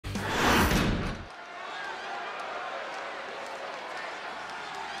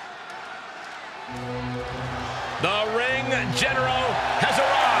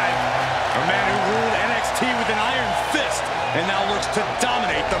to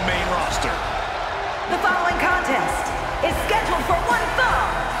dominate the main roster. The following contest is scheduled for one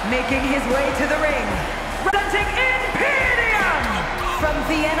fall, making his way to the ring, representing Imperium from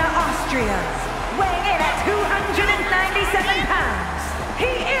Vienna, Austria, weighing in at 297 pounds.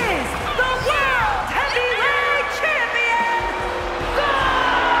 He is the World Heavyweight Champion,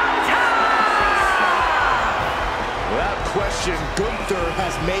 Gunther! Without question, Gunther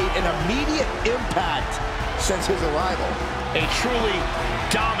has made an immediate impact since his arrival. A truly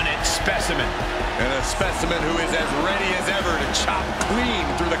dominant specimen. And a specimen who is as ready as ever to chop clean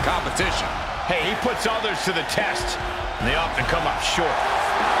through the competition. Hey, he puts others to the test, and they often come up short.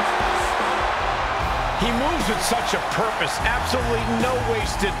 He moves with such a purpose, absolutely no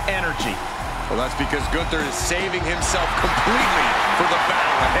wasted energy. Well, that's because Gunther is saving himself completely for the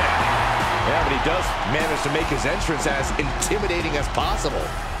battle ahead. Yeah, but he does manage to make his entrance as intimidating as possible.